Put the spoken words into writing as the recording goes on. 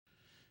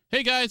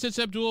Hey guys, it's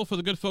Abdul for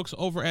the good folks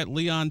over at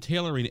Leon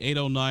Tailoring,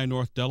 809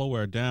 North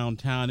Delaware,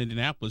 downtown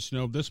Indianapolis. You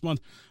know, this month,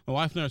 my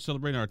wife and I are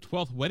celebrating our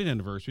 12th wedding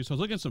anniversary, so I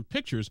was looking at some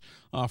pictures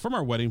from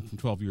our wedding from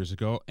 12 years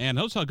ago, and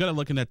notice how good I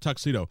look in that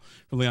tuxedo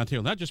from Leon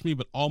Tailoring. Not just me,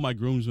 but all my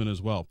groomsmen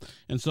as well.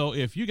 And so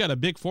if you got a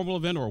big formal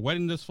event or a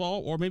wedding this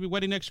fall, or maybe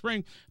wedding next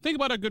spring, think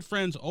about our good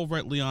friends over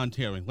at Leon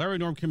Tailoring. Larry,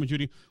 Norm, Kim, and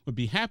Judy would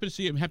be happy to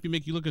see you and happy to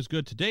make you look as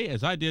good today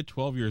as I did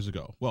 12 years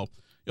ago. Well,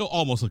 you'll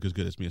almost look as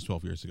good as me as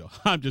 12 years ago.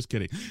 I'm just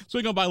kidding.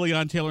 Swing on by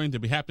Leon Tailoring. They'll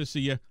be happy to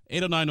see you.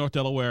 809 North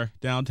Delaware,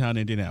 downtown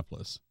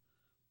Indianapolis.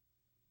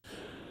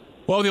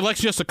 Well, the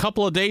election just a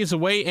couple of days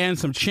away and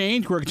some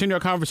change. We're continuing our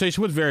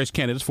conversation with various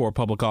candidates for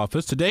public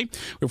office. Today,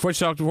 we're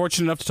fortunate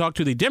enough to talk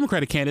to the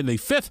Democratic candidate in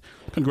the 5th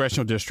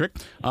Congressional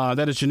District.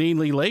 That is Jennine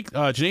Lee Lake.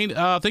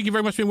 Jeaninne, thank you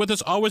very much for being with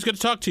us. Always good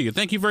to talk to you.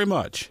 Thank you very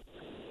much.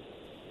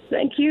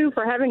 Thank you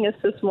for having us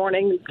this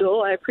morning,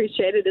 Abdul. I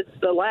appreciate it. It's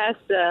the last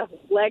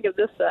leg of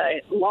this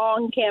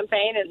long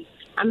campaign, and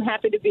I'm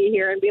happy to be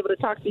here and be able to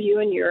talk to you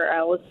and your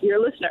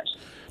listeners.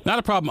 Not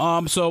a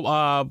problem.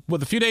 So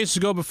with a few days to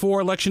go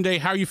before Election Day,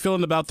 how are you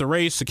feeling about the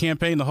race, the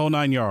campaign, the whole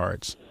 9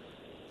 yards?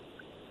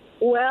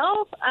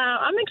 Well,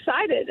 I'm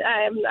excited.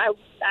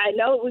 I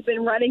know we've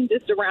been running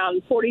just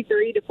around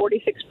 43 to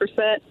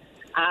 46%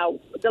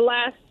 the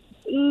last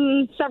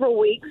several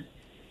weeks.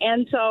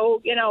 And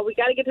so, you know, we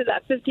got to get to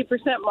that 50%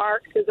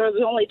 mark because there's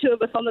only two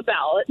of us on the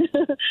ballot.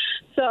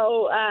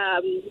 So,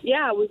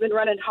 we've been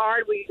running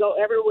hard. We go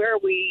everywhere.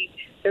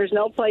 There's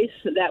no place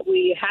that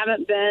we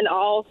haven't been.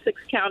 All 6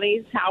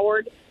 counties,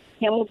 Howard,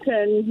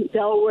 Hamilton,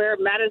 Delaware,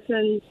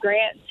 Madison,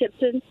 Grant,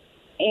 Tipton.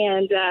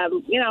 And,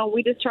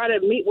 we just try to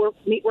meet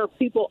where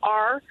people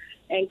are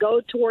and go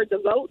toward the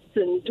votes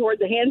and toward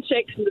the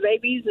handshakes and the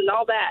babies and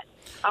all that.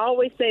 I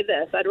always say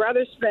this. I'd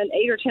rather spend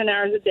 8 or 10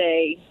 hours a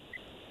day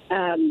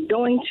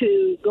going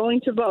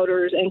to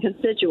voters and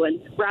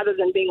constituents rather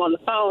than being on the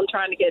phone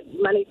trying to get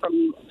money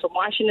from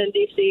Washington,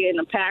 D.C. and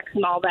the PACs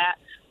and all that.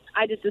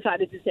 I just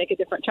decided to take a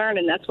different turn,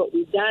 and that's what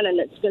we've done, and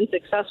it's been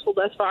successful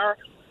thus far.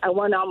 I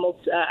won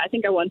I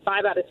think I won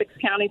 5 out of 6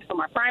 counties from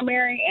our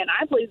primary, and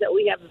I believe that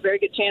we have a very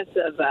good chance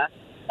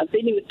of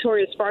beating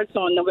Victoria Sparks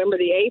on November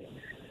the 8th.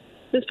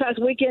 This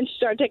past weekend, she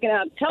started taking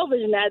out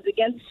television ads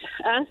against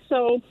us,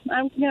 so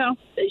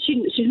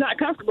she's not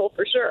comfortable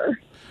for sure.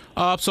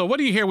 So what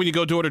do you hear when you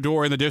go door to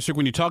door in the district,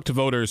 when you talk to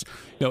voters,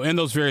 in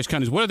those various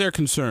counties? What are their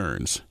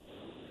concerns?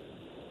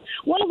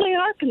 Well, they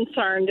are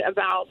concerned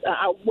about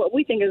what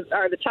we think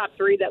are the top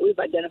 3 that we've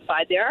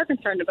identified. They are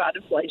concerned about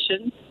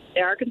inflation.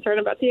 They are concerned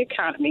about the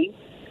economy.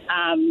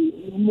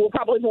 Well,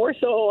 probably more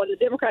so on the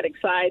Democratic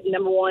side.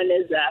 Number 1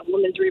 is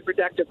women's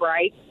reproductive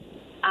rights.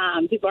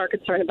 People are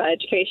concerned about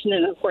education,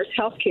 and, of course,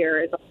 health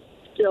care is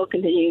still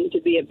continuing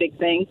to be a big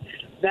thing.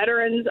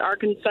 Veterans are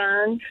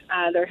concerned.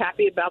 They're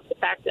happy about the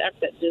PACT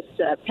Act that just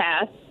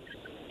passed,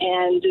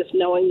 and just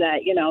knowing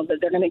that, that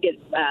they're going to get,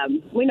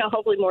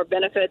 hopefully more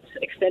benefits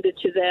extended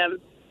to them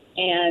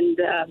and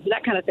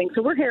that kind of thing.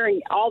 So we're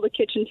hearing all the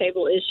kitchen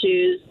table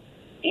issues.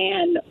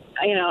 And,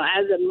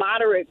 as a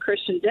moderate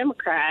Christian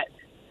Democrat,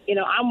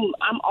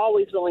 I'm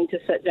always willing to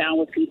sit down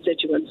with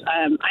constituents.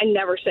 I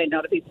never say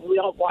no to people. We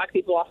don't block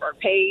people off our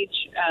page.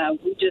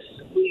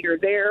 We are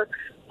there.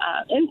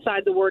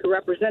 Inside the word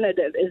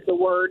representative is the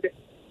word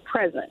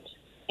present.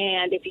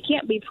 And if you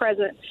can't be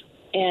present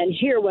and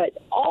hear what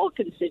all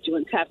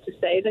constituents have to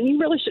say, then you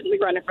really shouldn't be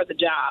running for the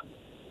job.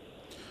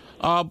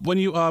 When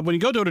you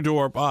go door to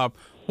door,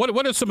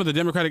 what are some of the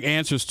Democratic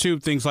answers to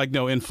things like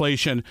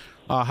inflation,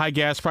 high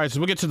gas prices?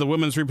 We'll get to the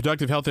women's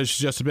reproductive health issues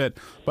just a bit,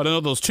 but I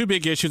know those 2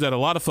 big issues that a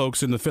lot of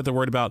folks in the 5th are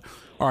worried about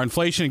are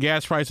inflation and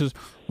gas prices.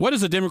 What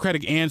is the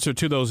Democratic answer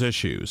to those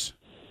issues?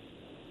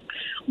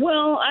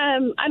 Well,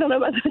 I don't know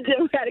about the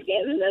Democratic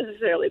answer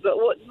necessarily, but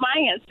what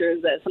my answer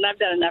is this, and I've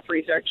done enough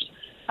research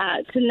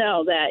to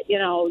know that,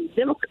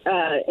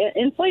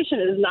 inflation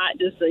is not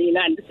just the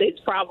United States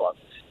problem.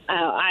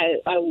 I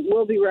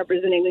will be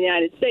representing the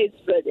United States,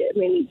 but I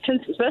mean,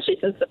 especially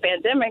since the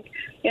pandemic,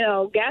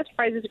 gas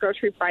prices,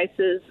 grocery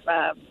prices,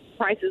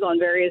 prices on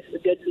various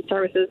goods and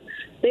services,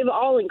 they've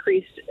all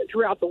increased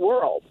throughout the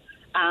world.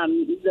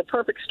 The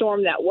perfect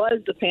storm that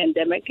was the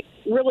pandemic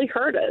really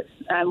hurt us,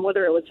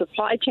 whether it was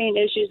supply chain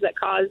issues that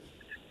caused,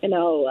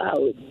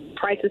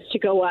 prices to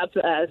go up.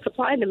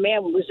 Supply and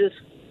demand was just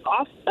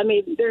off. I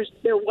mean,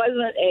 there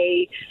wasn't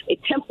a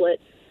template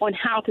on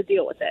how to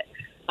deal with it.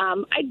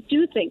 I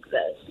do think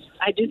this.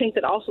 I do think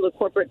that also the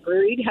corporate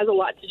greed has a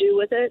lot to do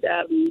with it.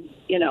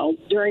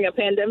 During a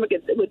pandemic,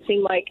 it would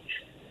seem like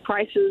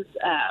prices.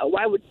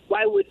 Why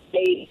would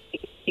they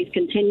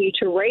continue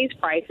to raise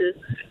prices?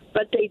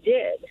 But they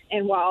did.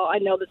 And while I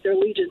know that their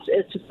allegiance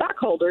is to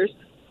stockholders,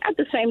 at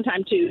the same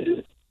time,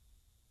 too,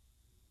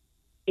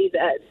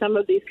 that some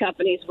of these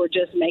companies were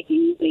just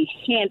making the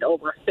hand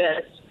over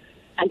fist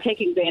and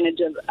taking advantage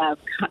of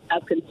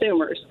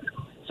consumers.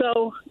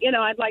 So,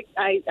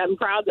 I'm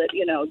proud that,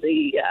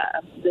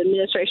 the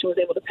administration was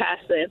able to pass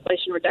the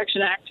Inflation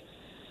Reduction Act,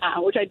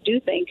 which I do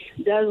think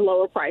does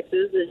lower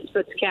prices and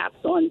puts caps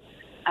on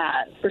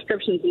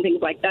prescriptions and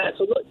things like that.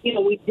 So,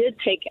 we did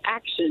take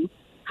action.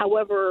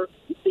 However,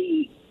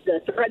 the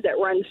thread that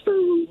runs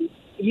through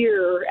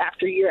year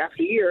after year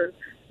after year,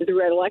 the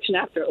red election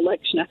after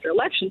election after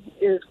election,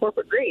 is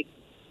corporate greed.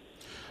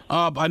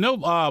 I know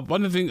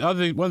one of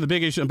the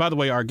big issues, and by the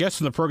way, our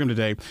guest in the program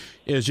today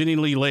is Jennine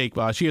Lee Lake.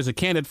 She is a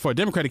candidate for a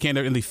Democratic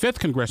candidate in the 5th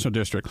Congressional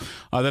District.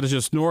 That is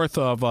just north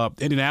of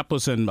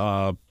Indianapolis and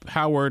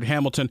Howard,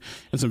 Hamilton,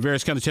 and some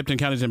various counties, Tipton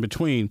counties in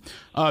between.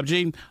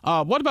 Jean,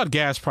 what about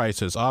gas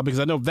prices? Because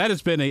I know that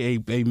has been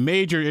a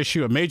major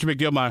issue, a major big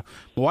deal. My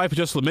wife was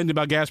just lamenting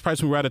about gas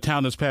prices when we were out of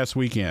town this past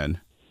weekend.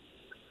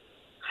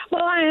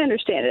 Well, I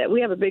understand it.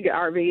 We have a big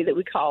RV that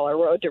we call a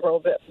Road to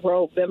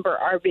Rovember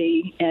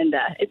RV, and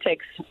it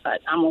takes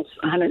almost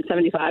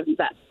 $175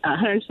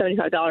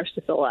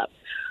 to fill up.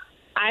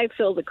 I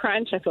feel the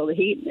crunch, I feel the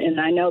heat, and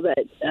I know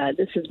that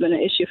this has been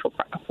an issue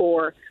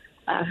for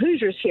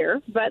Hoosiers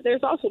here. But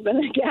there's also been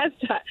a gas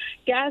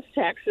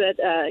tax that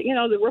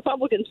the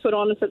Republicans put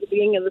on us at the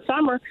beginning of the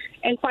summer,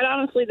 and quite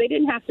honestly, they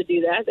didn't have to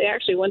do that. They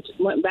actually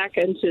went back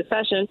into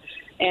session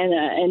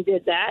and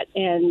did that,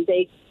 and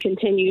they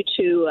continue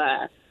to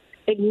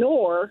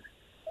ignore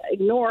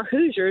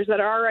Hoosiers that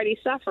are already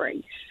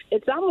suffering.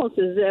 It's almost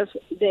as if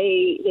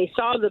they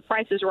saw the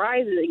prices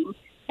rising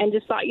and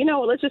just thought,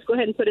 let's just go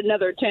ahead and put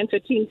another 10,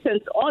 15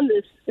 cents on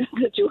this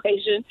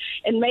situation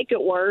and make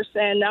it worse.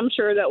 And I'm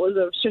sure that was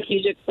a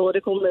strategic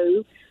political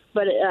move,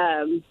 but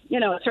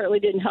it certainly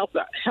didn't help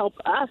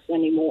us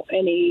anymore,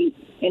 any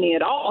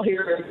at all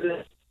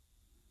here.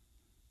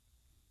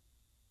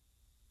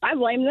 I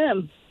blame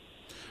them.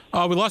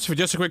 We lost you for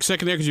just a quick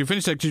second there because you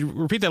finished that. Could you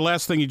repeat that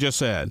last thing you just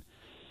said?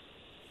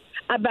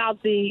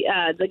 About the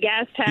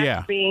gas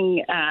tax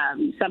being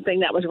something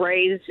that was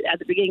raised at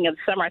the beginning of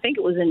the summer. I think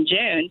it was in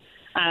June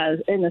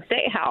in the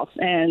State House,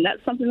 and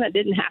that's something that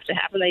didn't have to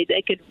happen.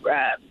 They could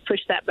push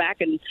that back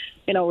and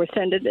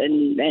rescind it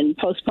and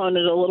postpone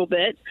it a little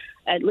bit,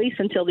 at least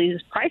until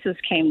these prices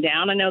came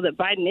down. I know that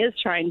Biden is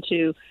trying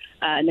to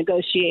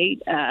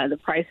negotiate the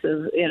price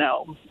of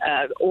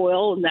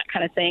oil and that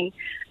kind of thing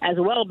as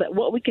well. But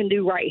what we can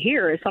do right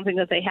here is something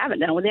that they haven't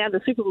done. When they have the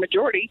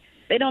supermajority,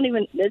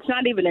 it's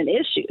not even an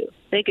issue.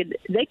 They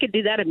could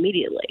do that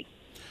immediately.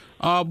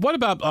 What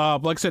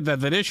about, like I said,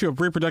 that issue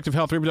of reproductive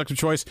health, reproductive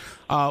choice?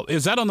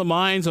 Is that on the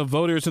minds of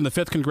voters in the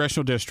 5th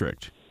Congressional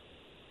District?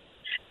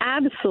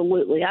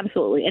 Absolutely,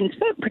 absolutely. And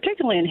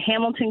particularly in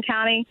Hamilton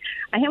County.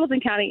 Hamilton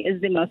County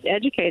is the most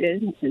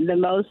educated, the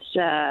most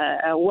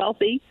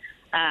wealthy,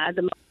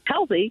 the most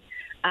healthy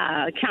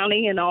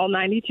county in all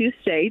 92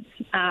 states.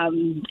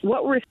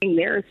 What we're seeing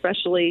there,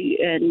 especially,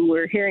 and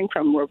we're hearing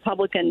from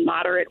Republican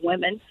moderate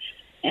women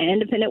and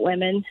independent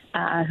women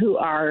who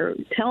are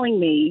telling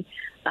me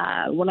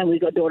when we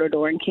go door to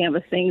door and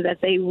canvassing that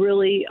they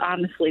really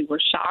honestly were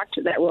shocked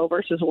that Roe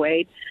versus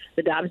Wade,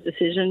 the Dobbs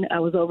decision,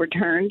 was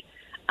overturned.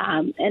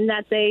 And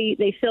that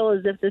they feel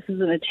as if this is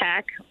an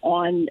attack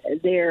on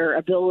their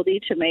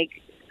ability to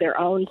make their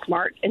own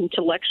smart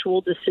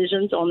intellectual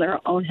decisions on their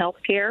own health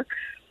care.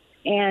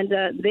 And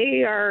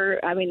they are,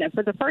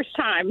 for the first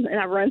time, and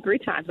I've run 3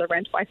 times. I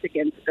ran twice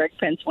against Greg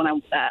Pence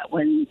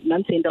when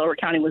Muncie and Delaware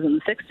County was in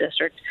the 6th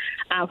district.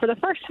 For the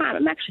first time,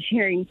 I'm actually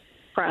hearing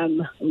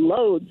from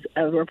loads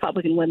of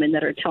Republican women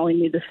that are telling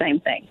me the same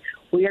thing.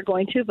 We are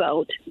going to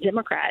vote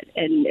Democrat,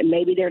 and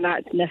maybe they're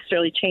not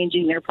necessarily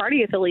changing their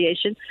party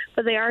affiliation,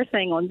 but they are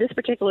saying on this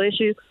particular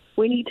issue,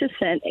 we need to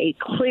send a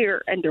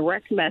clear and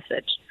direct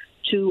message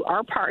to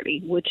our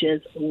party, which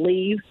is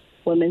leave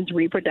women's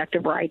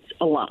reproductive rights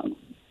alone.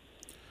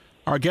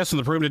 Our guest in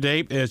the program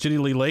today is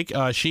Jennine Lee Lake.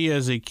 She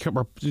is a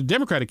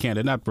Democratic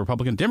candidate, not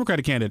Republican,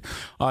 Democratic candidate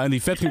in the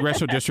 5th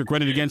Congressional District,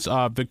 running against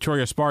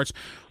Victoria Sparks.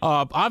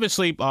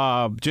 Obviously,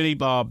 Jenny,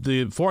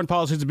 the foreign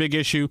policy is a big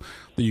issue.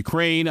 The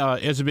Ukraine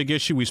is a big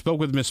issue. We spoke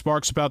with Ms.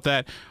 Sparks about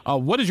that.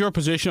 What is your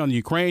position on the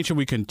Ukraine? Should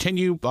we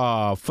continue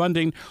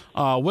funding?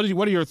 What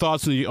are your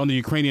thoughts on the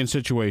Ukrainian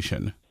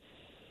situation?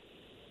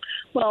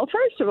 Well,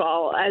 first of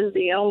all, as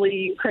the only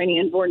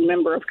Ukrainian-born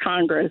member of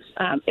Congress,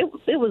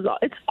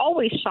 it's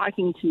always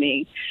shocking to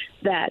me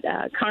that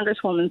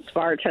Congresswoman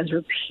Sparks has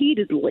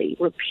repeatedly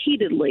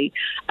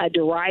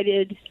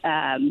derided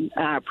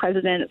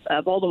President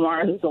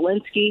Volodymyr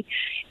Zelensky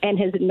and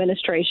his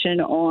administration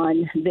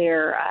on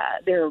their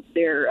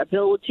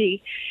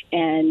ability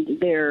and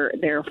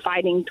their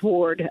fighting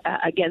toward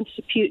against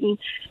Putin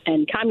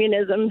and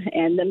communism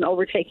and them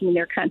overtaking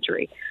their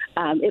country.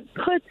 It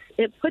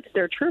puts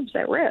their troops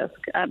at risk.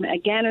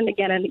 Again and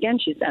again and again,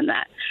 she's done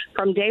that.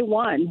 From day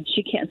one,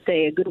 she can't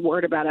say a good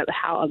word about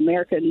how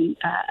American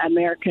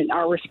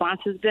our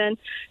response has been.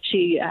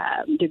 She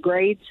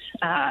degrades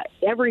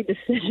every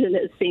decision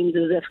it seems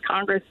as if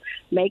Congress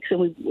makes,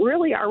 and we've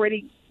really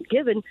already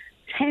given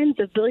tens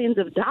of billions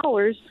of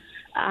dollars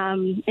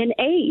in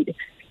aid.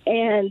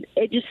 And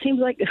it just seems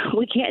like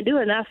we can't do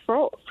enough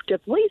to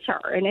please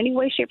her in any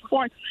way, shape, or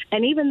form.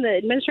 And even the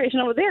administration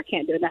over there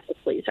can't do enough to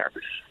please her.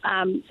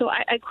 So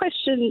I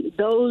question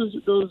those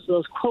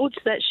quotes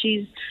that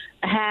she's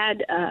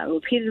had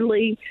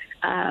repeatedly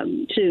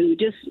to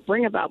just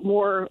bring about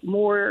more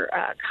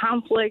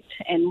conflict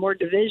and more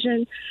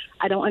division.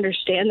 I don't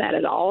understand that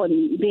at all.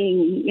 And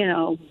being,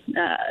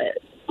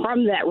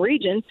 from that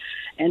region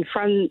and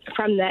from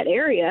that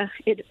area,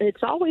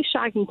 it's always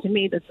shocking to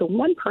me that the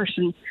one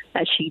person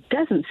that she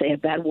doesn't say a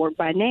bad word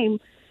by name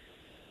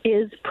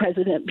is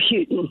President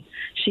Putin.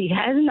 She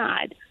has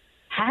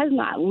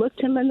not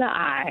looked him in the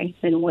eye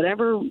in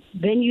whatever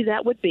venue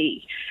that would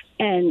be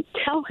and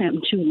tell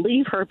him to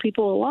leave her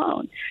people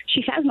alone.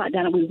 She has not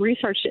done it. We've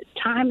researched it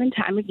time and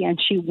time again.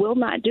 She will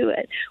not do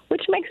it,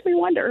 which makes me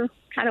wonder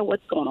kind of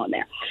what's going on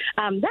there.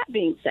 That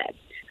being said,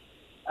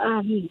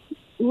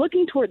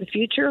 looking toward the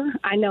future,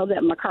 I know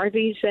that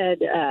McCarthy said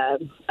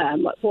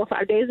 4 or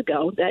 5 days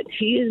ago that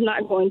he is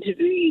not going to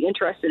be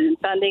interested in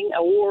funding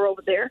a war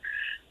over there.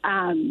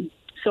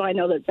 So I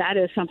know that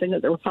is something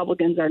that the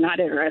Republicans are not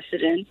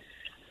interested in.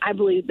 I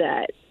believe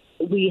that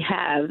we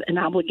have an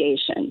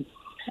obligation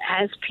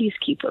as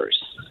peacekeepers,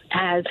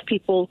 as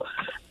people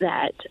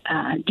that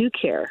do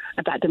care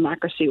about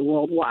democracy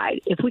worldwide.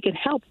 If we can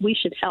help, we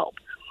should help.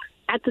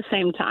 At the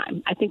same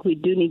time, I think we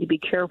do need to be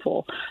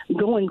careful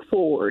going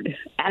forward,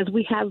 as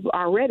we have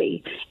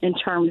already, in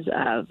terms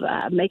of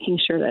making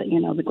sure that,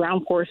 the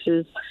ground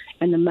forces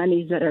and the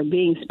monies that are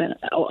being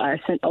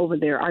sent over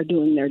there are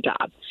doing their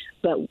job.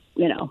 But,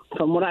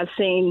 from what I've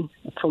seen,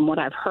 from what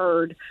I've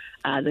heard,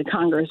 the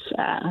Congress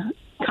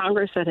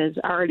that has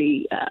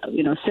already,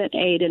 sent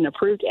aid and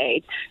approved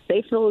aid,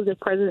 they feel as if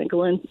President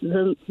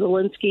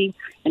Zelensky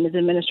and his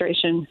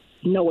administration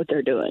know what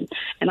they're doing.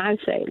 And I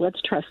say,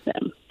 let's trust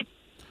them.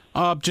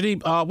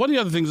 Jeaninne, one of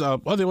the other things,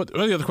 one of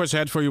the other questions I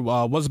had for you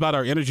was about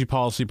our energy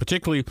policy,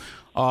 particularly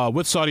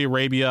with Saudi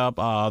Arabia.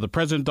 The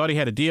president thought he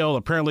had a deal.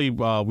 Apparently,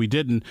 we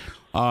didn't.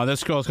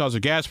 That's caused the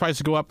gas price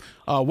to go up.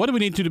 What do we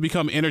need to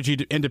become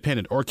energy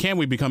independent, or can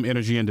we become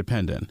energy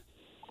independent?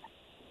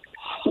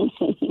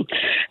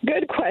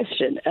 Good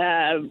question.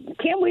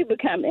 Can we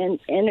become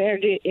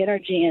energy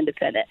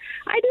independent?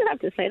 I do have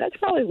to say that's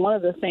probably one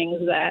of the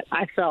things that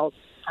I felt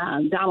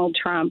Donald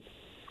Trump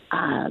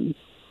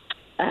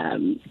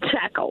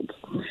tackled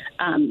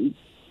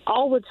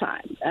all the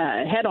time,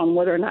 head on,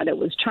 whether or not it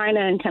was China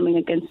and coming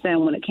against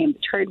them when it came to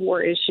trade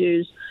war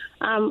issues.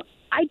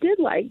 I did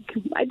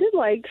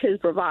like his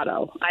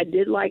bravado. I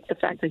did like the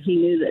fact that he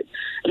knew that,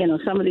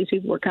 some of these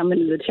people were coming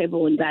to the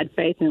table in bad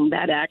faith and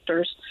bad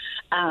actors.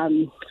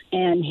 And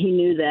he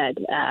knew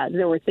that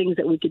there were things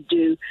that we could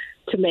do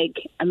to make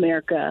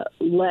America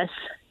less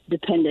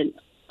dependent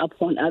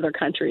upon other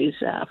countries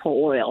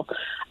for oil.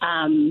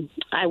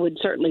 I would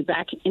certainly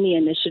back any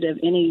initiative,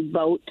 any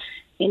vote,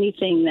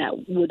 anything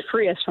that would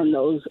free us from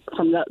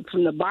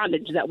the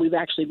bondage that we've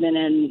actually been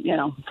in,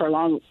 for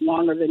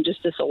longer than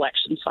just this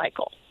election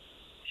cycle.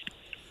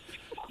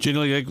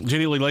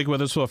 Jennine Lee Lake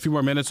with us for a few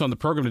more minutes on the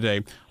program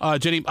today.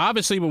 Jeaninne,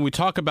 obviously, when we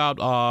talk about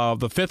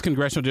the 5th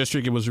Congressional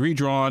District, it was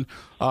redrawn,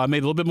 made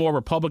a little bit more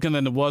Republican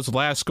than it was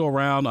last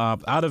go-around,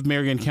 out of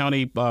Marion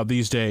County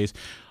these days.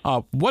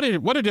 What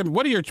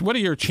are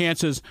your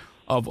chances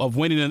of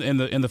winning in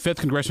the 5th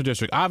Congressional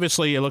District?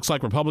 Obviously, it looks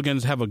like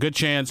Republicans have a good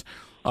chance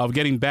of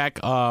getting back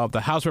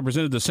the House of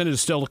Representatives. The Senate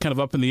is still kind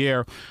of up in the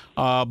air.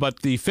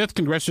 But the 5th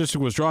Congressional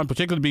District was drawn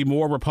particularly to be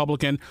more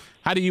Republican.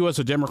 How do you, as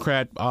a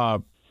Democrat,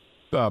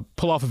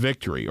 pull off a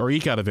victory or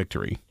eke out a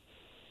victory?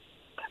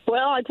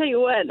 Well, I tell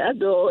you what,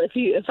 Abdul,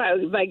 if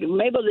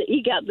I'm able to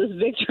eke out this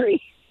victory,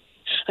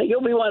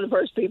 you'll be one of the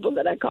first people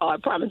that I call. I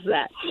promise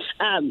that.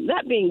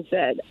 That being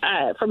said,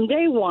 from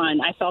day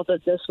one, I felt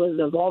that this was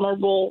a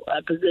vulnerable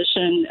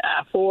position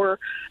for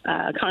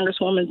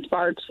Congresswoman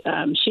Sparks.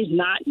 She's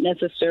not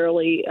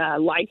necessarily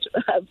liked.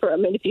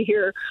 If you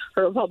hear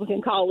her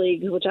Republican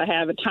colleagues, which I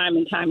have time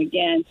and time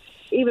again,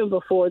 even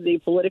before the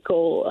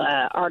political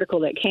article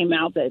that came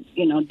out that,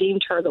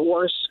 deemed her the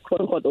worst, quote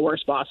unquote, the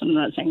worst boss. I'm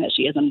not saying that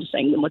she is. I'm just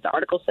saying what the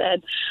article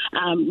said,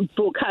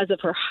 because of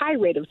her high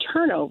rate of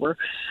turnover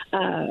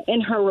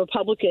in her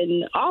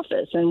Republican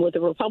office and with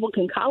the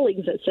Republican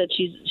colleagues that said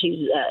she's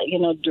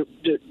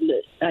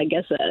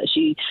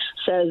she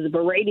says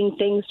berating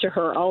things to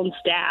her own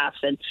staff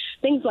and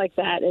things like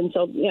that. And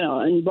so,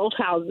 in both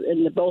House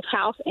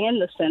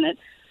and the Senate,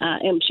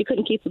 and she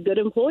couldn't keep the good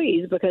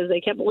employees because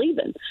they kept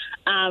leaving.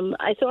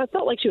 So I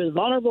felt like she was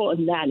vulnerable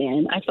in that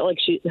end. I felt like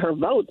her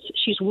votes,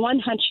 she's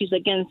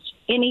against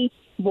any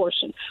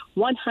abortion,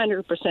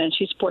 100%.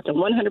 She supports a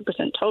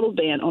 100% total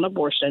ban on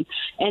abortion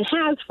and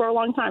has for a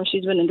long time.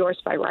 She's been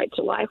endorsed by Right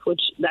to Life,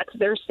 which that's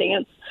their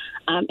stance.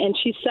 And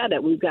she said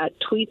it. We've got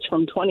tweets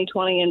from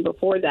 2020 and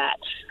before that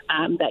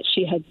that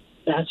she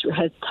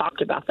has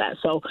talked about that.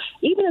 So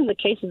even in the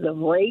cases of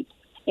rape,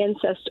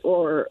 incest,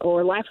 or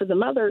life of the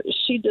mother,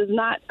 she does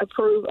not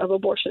approve of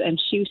abortion, and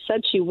she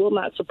said she will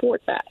not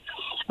support that.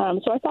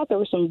 So I thought there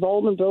was some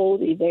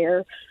vulnerability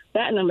there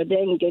That, and I'm a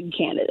dang good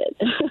candidate.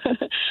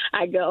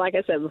 I go, like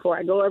I said before,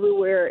 I go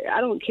everywhere. I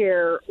don't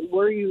care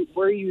where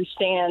you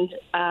stand.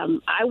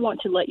 I want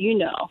to let you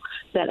know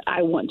that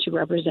I want to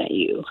represent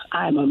you.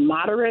 I'm a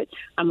moderate.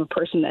 I'm a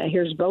person that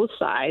hears both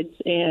sides.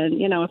 And,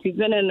 you know, if you've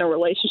been in a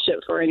relationship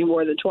for any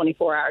more than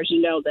 24 hours,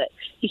 you know that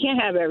you can't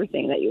have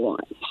everything that you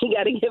want. You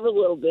got to give a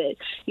little bit.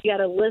 You got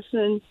to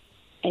listen,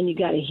 and you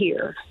got to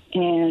hear.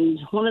 And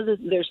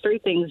there's three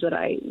things that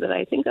I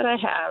think that I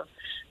have,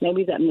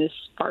 maybe that Ms.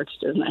 Parks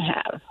does not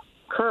have.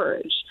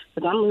 Courage,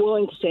 because I'm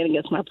willing to stand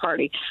against my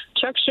party.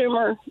 Chuck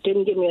Schumer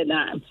didn't give me a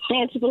dime.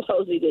 Nancy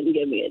Pelosi didn't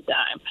give me a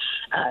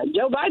dime.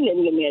 Joe Biden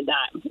didn't give me a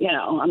dime. You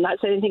know, I'm not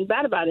saying anything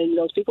bad about any of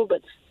those people, but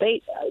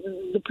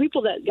the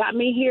people that got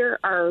me here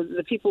are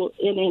the people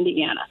in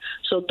Indiana.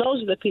 So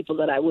those are the people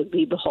that I would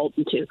be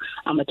beholden to.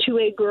 I'm a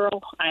 2A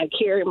girl. I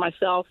carry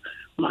myself.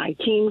 My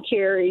team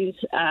carries.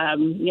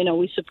 You know,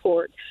 we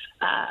support,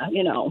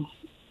 you know,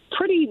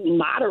 pretty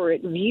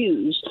moderate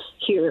views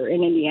here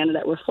in Indiana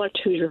that reflect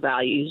Hoosier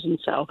values. And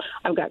so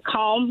I've got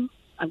calm,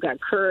 I've got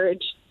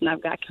courage, and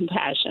I've got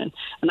compassion.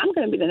 And I'm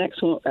going to be the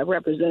next one,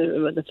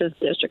 representative of the 5th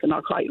District, and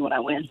I'll call you when I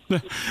win.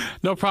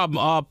 No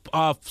problem.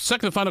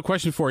 Second and final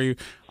question for you.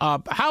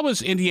 How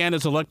is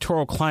Indiana's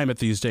electoral climate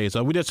these days?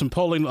 We did some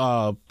polling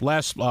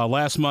last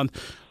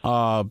month.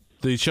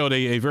 They showed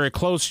a very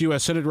close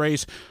U.S. Senate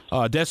race.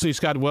 Destiny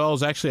Scott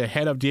Wells actually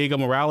ahead of Diego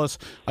Morales.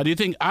 Do you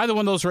think either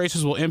one of those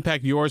races will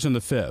impact yours in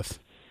the 5th?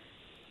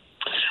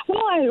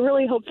 Well, I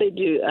really hope they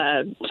do.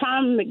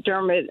 Tom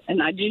McDermott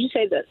and I. Did you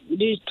say that?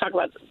 Did you talk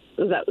about?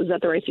 Was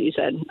that the race that you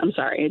said? I'm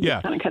sorry, it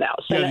just kind of cut out.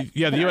 The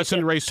U.S.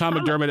 Senate race. Tom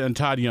McDermott and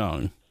Todd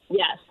Young.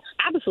 Yes.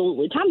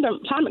 Absolutely. Tom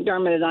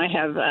McDermott and I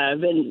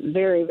have been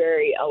very,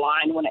 very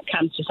aligned when it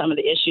comes to some of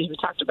the issues. We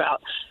talked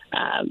about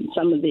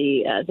some of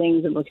the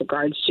things with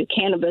regards to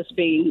cannabis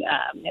being,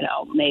 you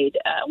know, made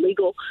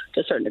legal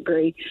to a certain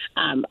degree.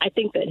 I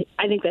think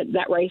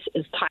that race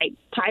is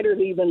tighter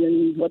even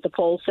than what the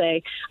polls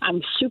say.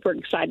 I'm super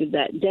excited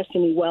that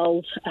Destiny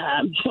Wells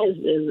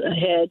is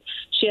ahead.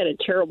 She had a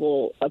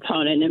terrible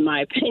opponent, in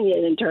my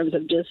opinion, in terms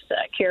of just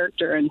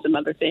character and some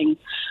other things.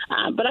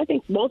 But I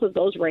think both of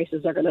those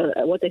races are going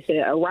to, what they say,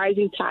 a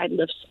rising tide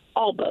lifts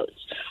all boats.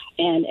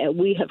 And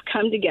we have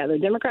come together.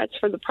 Democrats,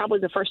 for probably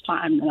the first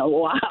time in a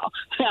while,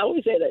 I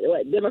always say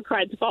that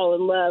Democrats fall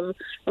in love,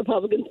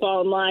 Republicans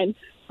fall in line.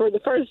 For the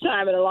first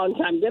time in a long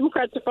time,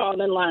 Democrats are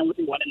falling in line with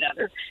one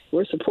another.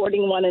 We're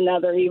supporting one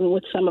another, even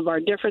with some of our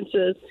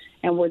differences,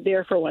 and we're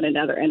there for one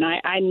another. And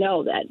I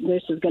know that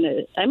this is going to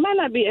 – it might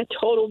not be a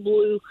total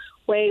blue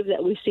wave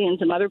that we see in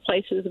some other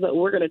places, but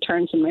we're going to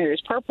turn some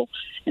areas purple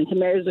and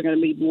some areas are going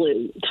to be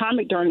blue. Tom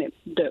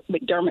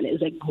McDermott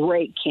is a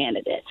great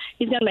candidate.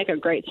 He's going to make a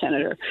great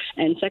senator.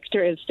 And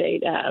Secretary of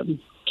State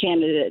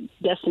candidate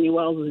Destiny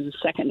Wells is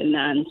second to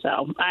none.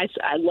 So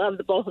I love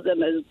both of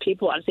them as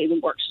people. I say they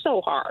work so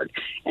hard,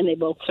 and they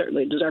both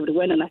certainly deserve to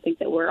win. And I think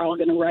that we're all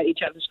going to ride each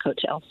other's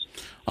coattails.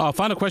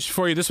 Final question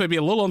for you. This may be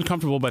a little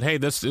uncomfortable, but hey,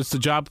 it's the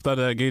job that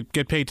I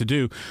get paid to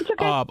do. It's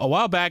okay. A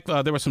while back,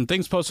 there were some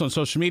things posted on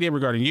social media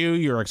regarding you,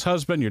 your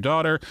ex-husband, your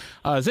daughter.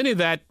 Is any of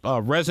that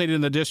resonated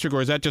in the district,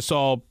 or is that just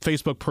all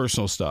Facebook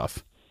personal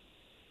stuff?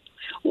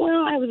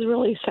 Well, I was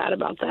really sad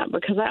about that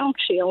because I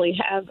actually only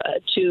have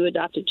two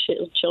adopted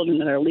children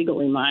that are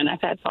legally mine.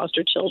 I've had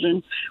foster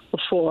children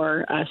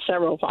before,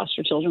 several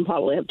foster children,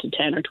 probably up to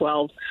 10 or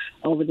 12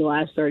 over the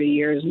last 30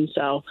 years. And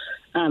so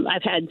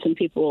I've had some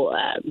people,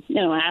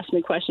 ask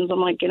me questions. I'm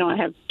like, I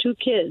have two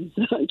kids.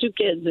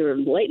 They're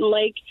Layton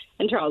Lake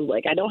and Charles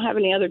Lake. I don't have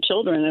any other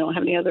children. I don't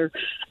have any other,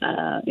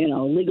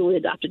 legally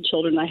adopted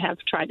children. I have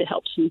tried to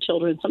help some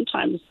children.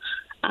 Sometimes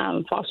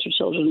foster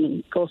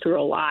children go through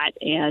a lot,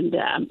 and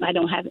I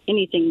don't have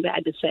anything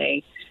bad to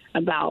say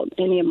about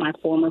any of my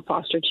former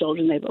foster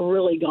children. They've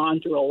really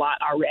gone through a lot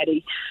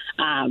already.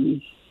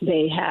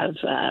 They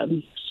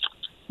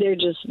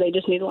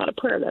just need a lot of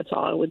prayer. That's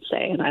all I would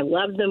say. And I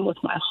love them with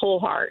my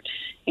whole heart.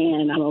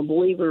 And I'm a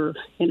believer,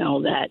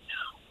 that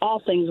all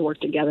things work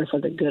together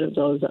for the good of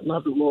those that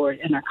love the Lord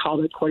and are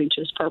called according to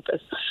his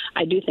purpose.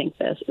 I do think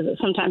this is that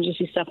sometimes you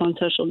see stuff on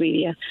social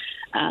media,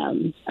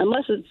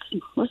 unless it's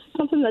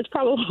something that's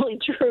probably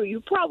true,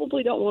 you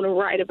probably don't want to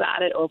write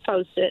about it or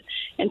post it.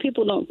 And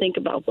people don't think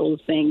about those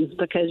things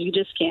because you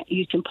just can't.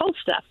 You can post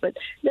stuff, but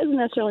it doesn't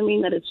necessarily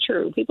mean that it's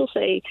true. People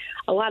say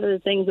a lot of the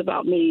things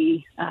about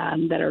me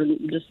that are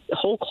just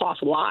whole cloth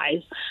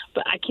lies,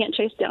 but I can't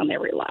chase down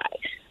every lie.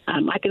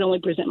 I can only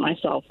present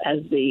myself as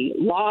the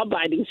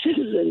law-abiding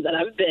citizen that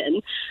I've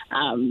been.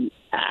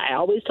 I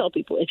always tell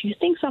people, if you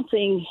think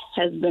something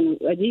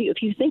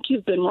if you think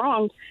you've been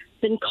wrong,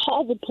 then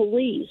call the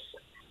police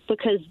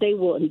because they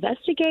will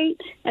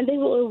investigate and they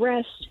will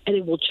arrest and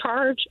they will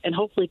charge and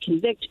hopefully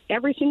convict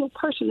every single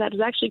person that has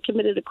actually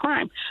committed a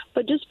crime.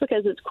 But just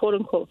because it's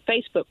quote-unquote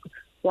Facebook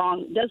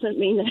wrong doesn't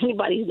mean that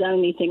anybody's done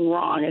anything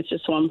wrong. It's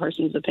just one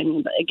person's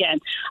opinion. But again,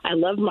 I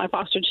love my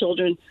foster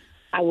children.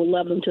 I will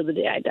love them till the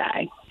day I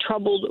die,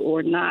 troubled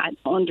or not,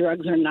 on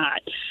drugs or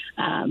not,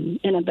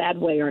 in a bad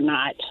way or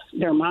not.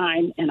 They're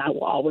mine, and I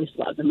will always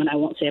love them, and I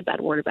won't say a bad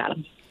word about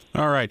them.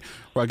 All right.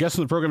 Well, our guest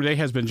on the program today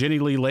has been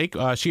Jennine Lee Lake.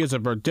 She is a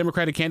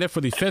Democratic candidate for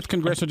the 5th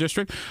Congressional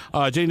District.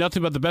 Jenny,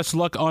 nothing but the best of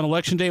luck on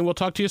Election Day, and we'll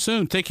talk to you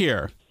soon. Take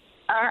care.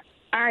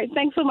 All right.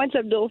 Thanks so much,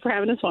 Abdul, for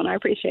having us on. I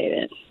appreciate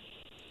it.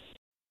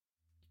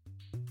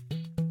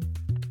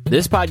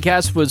 This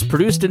podcast was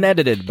produced and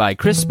edited by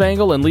Chris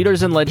Spangle and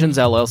Leaders and Legends,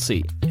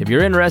 LLC. If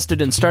you're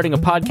interested in starting a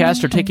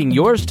podcast or taking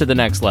yours to the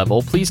next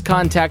level, please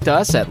contact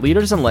us at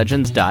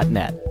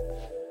leadersandlegends.net.